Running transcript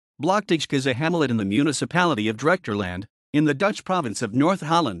Blokdijk is a hamlet in the municipality of Drechterland, in the Dutch province of North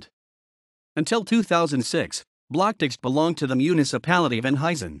Holland. Until 2006, Blokdijk belonged to the municipality of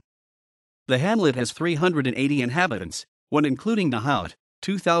Venhuizen. The hamlet has 380 inhabitants, when including De Hout,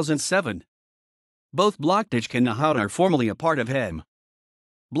 2007. Both Blokdijk and De Hout are formally a part of hem.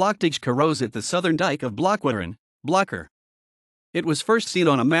 Blokdijk arose at the southern dyke of Blokweeren, Blokker. It was first seen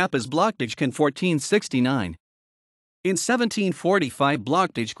on a map as Blokdijk in 1469. In 1745,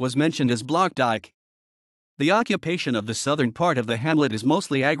 Blokdijk was mentioned as Block Dyck. The occupation of the southern part of the hamlet is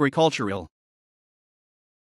mostly agricultural.